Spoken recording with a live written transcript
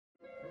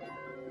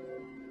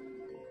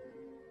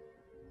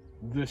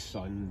The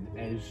sun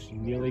is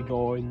nearly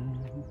gone.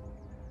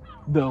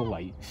 The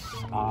lights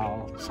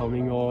are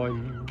turning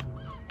on.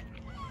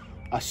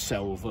 A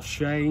silver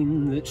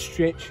shine that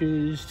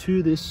stretches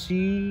to the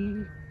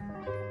sea.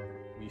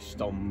 We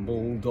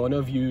stumbled on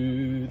a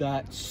view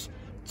that's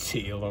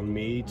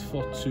tailor-made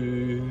for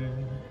two.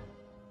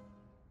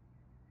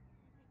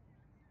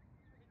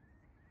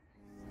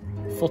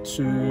 For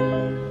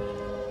two.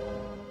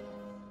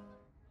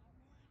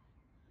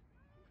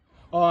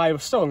 Oh, I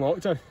was still in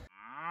lockdown.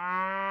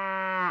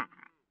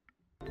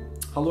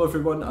 Hello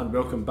everyone and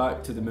welcome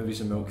back to the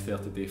Movies and Milk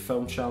 30 Day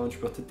Film Challenge,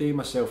 where today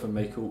myself and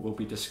Michael will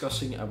be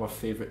discussing our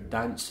favourite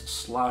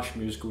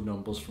dance/musical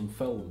numbers from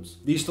films.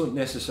 These don't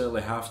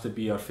necessarily have to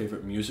be our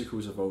favourite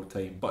musicals of all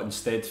time, but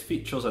instead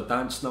features a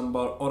dance number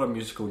or a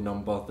musical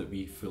number that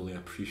we fully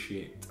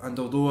appreciate. And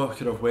although I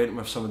could have went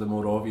with some of the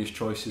more obvious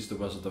choices, The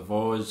Wizard of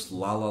Oz,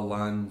 La La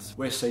Land,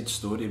 West Side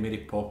Story, Mary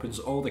Poppins,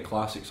 all the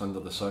classics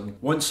under the sun,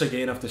 once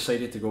again I've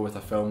decided to go with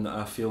a film that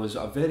I feel is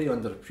a very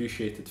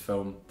underappreciated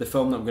film. The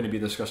film that I'm going to be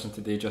discussing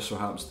today just so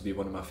happens to be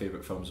one of my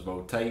favourite films of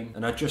all time,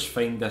 and I just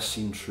find this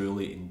scene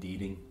truly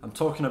endearing. I'm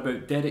talking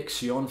about Derek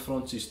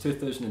Cianfrance's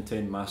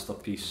 2010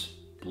 masterpiece,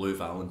 Blue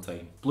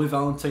Valentine. Blue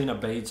Valentine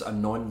abides a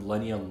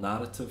non-linear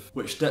narrative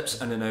which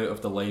dips in and out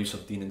of the lives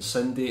of Dean and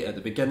Cindy at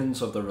the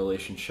beginnings of their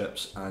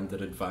relationships and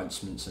their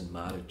advancements in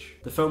marriage.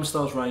 The film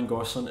stars Ryan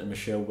Gosling and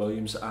Michelle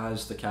Williams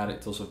as the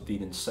characters of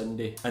Dean and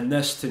Cindy, and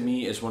this to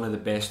me is one of the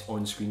best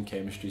on-screen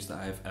chemistries that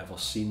I have ever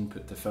seen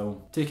put to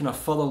film. Taking a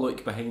further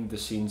look behind the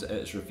scenes, it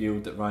is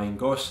revealed that Ryan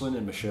Gosling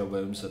and Michelle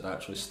Williams had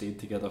actually stayed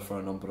together for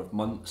a number of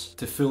months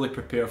to fully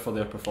prepare for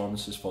their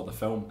performances for the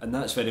film, and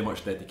that's very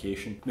much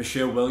dedication.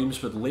 Michelle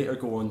Williams would later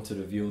go on to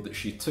reveal that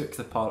she took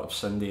the part of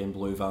Cindy in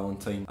Blue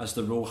Valentine as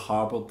the role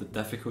harboured the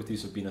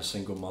difficulties of being a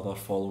single mother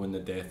following the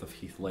death of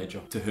Heath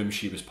Ledger, to whom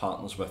she was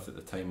partners with at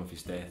the time of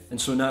his death.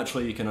 And so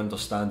naturally you can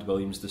understand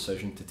Williams'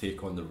 decision to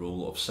take on the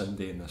role of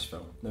Cindy in this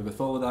film. Now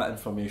with all of that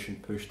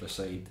information pushed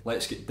aside,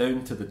 let's get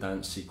down to the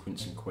dance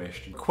sequence in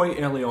question. Quite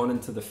early on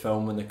into the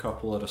film, when the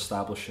couple are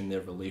establishing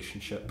their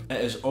relationship,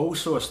 it is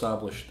also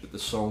established that the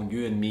song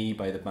You and Me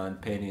by the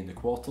band Penny and the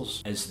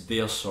Quarters is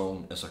their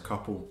song as a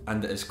couple,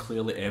 and it is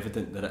clearly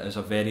evident that it is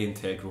a very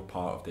integral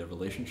part of their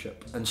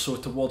relationship. And so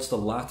towards the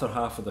latter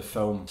half of the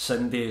film,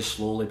 Cindy is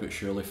slowly but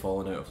surely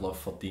falling out of love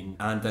for Dean,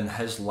 and in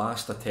his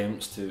last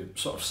attempts to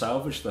sort of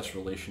salvage this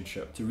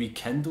relationship, to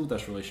rekindle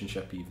this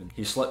relationship even,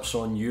 he slips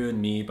on You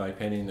and Me by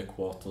Penny and the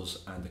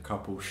Quarters, and the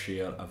couple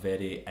share a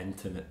very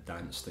intimate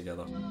dance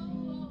together.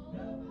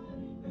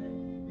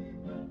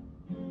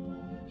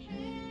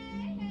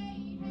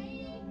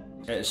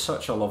 It is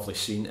such a lovely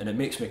scene, and it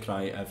makes me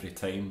cry every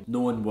time,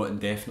 knowing what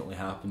indefinitely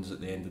happens at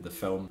the end of the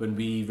film. When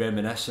we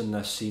reminisce in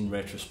this scene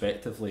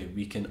retrospectively,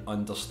 we can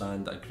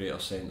understand a greater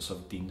sense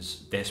of Dean's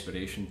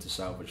desperation to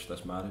salvage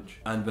this marriage.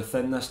 And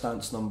within this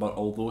dance number,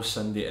 although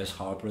Cindy is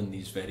harbouring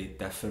these very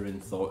differing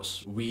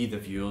thoughts, we the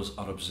viewers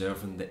are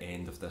observing the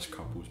end of this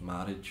couple's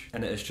marriage,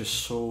 and it is just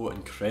so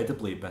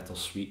incredibly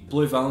bittersweet.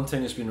 Blue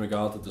Valentine has been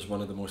regarded as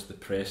one of the most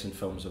depressing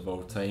films of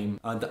all time,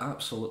 and it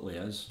absolutely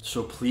is.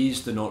 So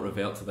please do not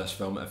revert to this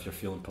film if you're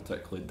feeling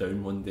particularly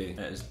down one day.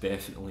 It is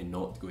definitely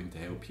not going to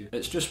help you.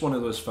 It's just one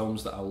of those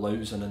films that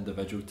allows an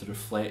individual to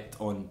reflect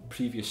on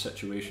previous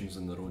situations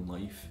in their own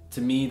life.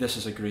 To me, this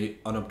is a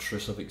great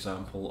unobtrusive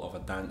example of a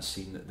dance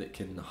scene that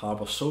can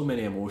harbour so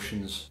many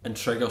emotions and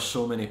trigger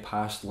so many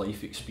past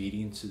life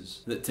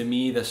experiences, that to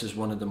me this is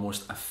one of the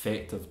most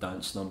effective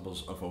dance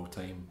numbers of all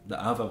time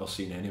that I've ever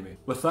seen anyway.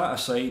 With that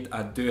aside,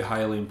 I do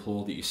highly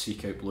implore that you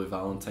seek out Blue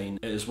Valentine.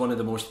 It is one of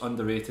the most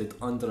underrated,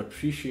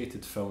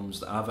 underappreciated films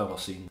that I've ever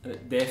seen, and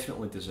it definitely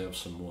deserves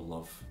some more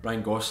love.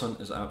 Ryan Gosling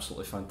is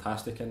absolutely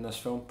fantastic in this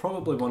film,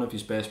 probably one of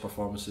his best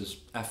performances,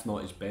 if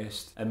not his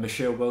best. And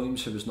Michelle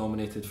Williams, who was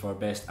nominated for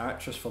Best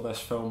Actress for this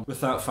film, with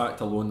that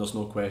fact alone there's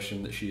no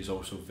question that she is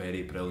also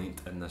very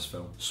brilliant in this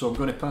film. So I'm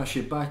going to pass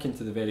you back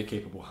into the very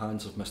capable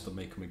hands of Mr.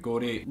 Michael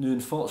McGorry. Now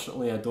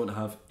unfortunately I don't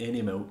have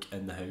any milk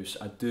in the house.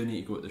 I do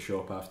need to go to the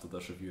shop after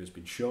this review has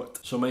been shot.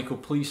 So Michael,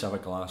 please have a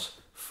glass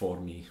for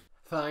me.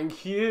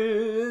 Thank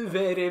you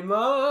very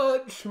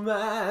much,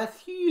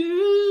 Matthew.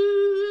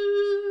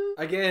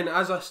 Again,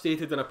 as I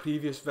stated in a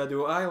previous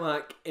video, I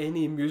lack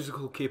any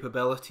musical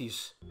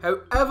capabilities.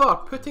 However,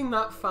 putting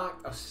that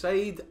fact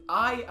aside,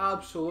 I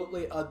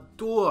absolutely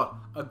adore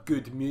a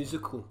good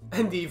musical.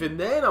 And even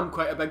then, I'm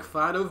quite a big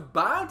fan of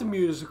bad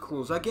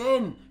musicals.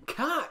 Again,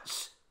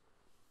 Cats.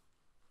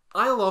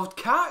 I loved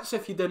Cats,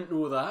 if you didn't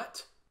know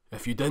that.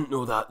 If you didn't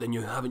know that, then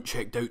you haven't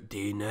checked out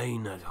Day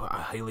 9.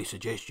 I highly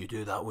suggest you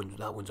do that one.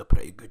 That one's a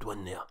pretty good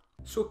one there.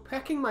 So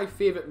picking my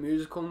favourite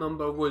musical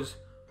number was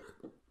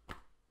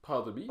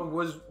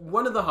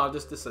one of the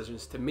hardest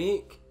decisions to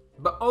make.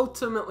 But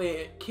ultimately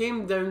it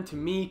came down to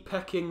me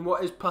picking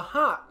what is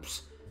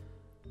perhaps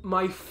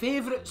my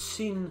favourite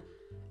scene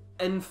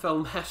in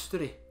film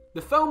history.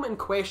 The film in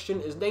question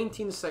is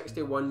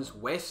 1961's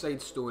West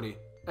Side Story.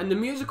 And the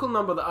musical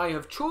number that I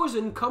have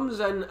chosen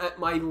comes in at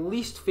my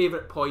least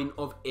favourite point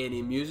of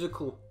any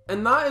musical.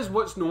 And that is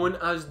what's known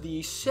as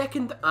the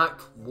second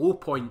act low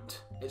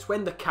point. It's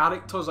when the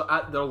characters are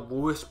at their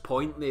lowest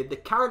point. They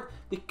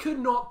could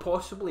not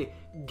possibly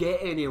get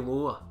any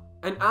lower.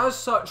 And as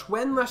such,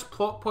 when this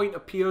plot point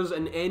appears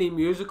in any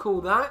musical,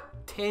 that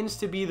tends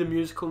to be the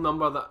musical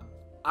number that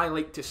I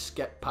like to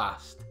skip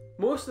past.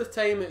 Most of the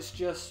time it's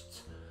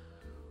just,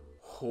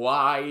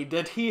 why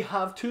did he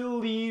have to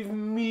leave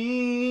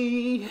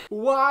me?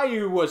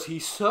 Why was he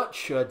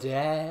such a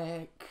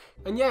dick?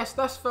 And yes,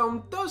 this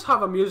film does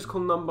have a musical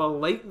number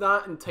like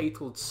that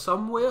entitled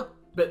Somewhere.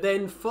 But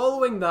then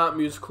following that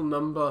musical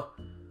number,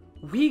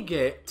 we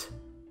get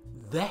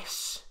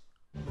this.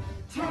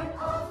 Turn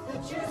off the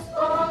juice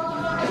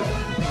box.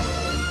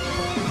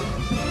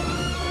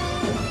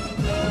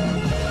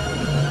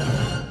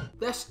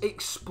 This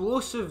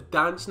explosive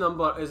dance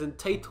number is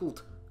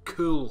entitled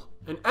Cool.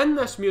 And in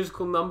this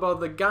musical number,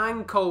 the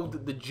gang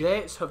called the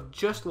Jets have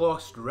just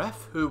lost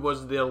Riff, who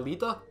was their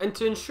leader. And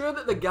to ensure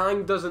that the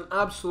gang doesn't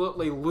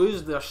absolutely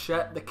lose their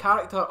shit, the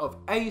character of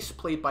Ice,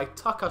 played by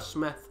Tucker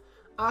Smith,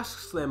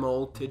 asks them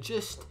all to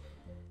just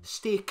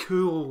stay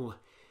cool,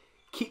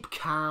 keep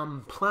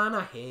calm, plan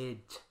ahead.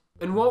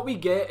 And what we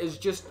get is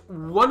just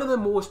one of the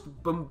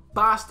most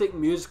bombastic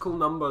musical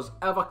numbers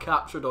ever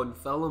captured on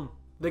film.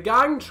 The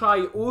gang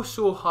try oh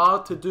so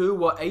hard to do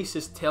what Ice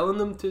is telling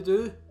them to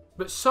do,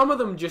 but some of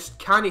them just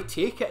can't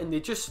take it and they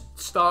just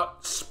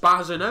start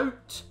spazzing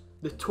out.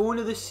 The tone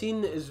of the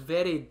scene is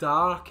very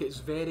dark, it's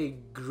very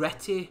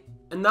gritty,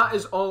 and that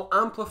is all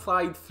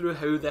amplified through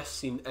how this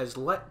scene is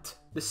lit.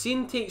 The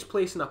scene takes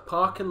place in a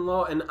parking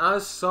lot, and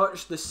as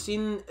such the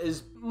scene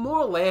is more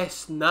or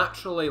less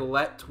naturally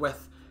lit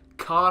with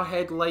car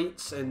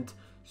headlights and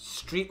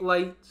street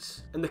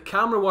lights, and the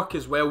camera work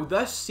as well.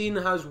 This scene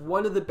has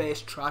one of the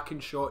best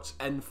tracking shots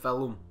in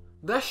film.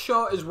 This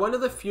shot is one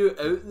of the few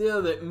out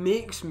there that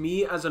makes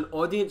me as an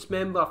audience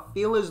member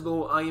feel as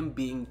though I am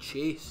being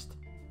chased.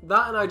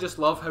 That, and I just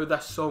love how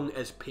this song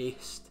is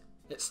paced.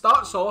 It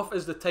starts off,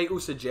 as the title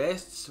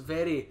suggests,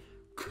 very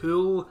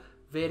cool,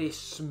 very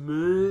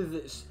smooth,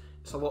 it's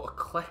a lot of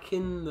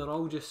clicking, they're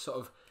all just sort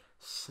of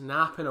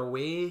snapping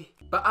away.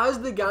 But as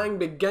the gang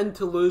begin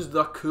to lose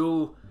their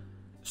cool,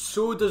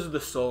 so does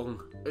the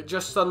song. It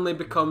just suddenly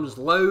becomes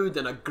loud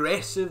and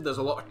aggressive, there's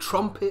a lot of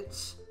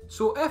trumpets.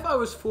 So if I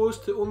was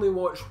forced to only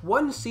watch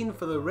one scene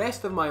for the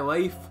rest of my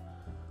life,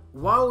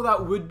 while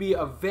that would be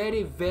a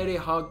very, very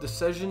hard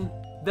decision,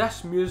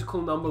 this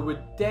musical number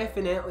would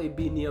definitely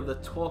be near the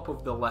top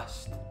of the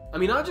list. I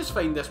mean, I just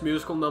find this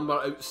musical number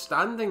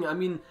outstanding. I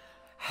mean,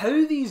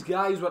 how these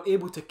guys were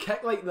able to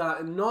kick like that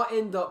and not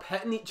end up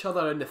hitting each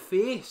other in the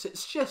face,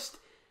 it's just,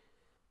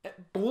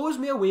 it blows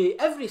me away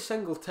every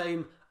single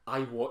time I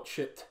watch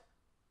it.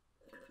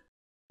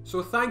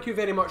 So thank you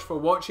very much for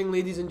watching,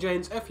 ladies and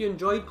gents. If you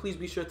enjoyed, please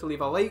be sure to leave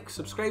a like,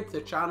 subscribe to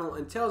the channel,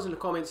 and tell us in the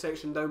comment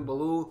section down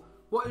below,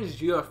 what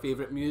is your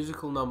favourite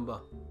musical number?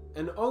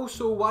 And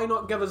also, why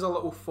not give us a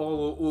little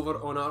follow over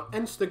on our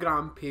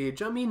Instagram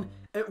page? I mean,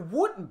 it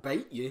won't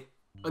bite you.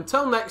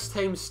 Until next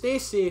time, stay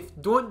safe,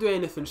 don't do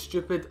anything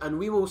stupid, and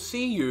we will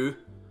see you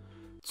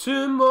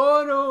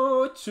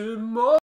tomorrow.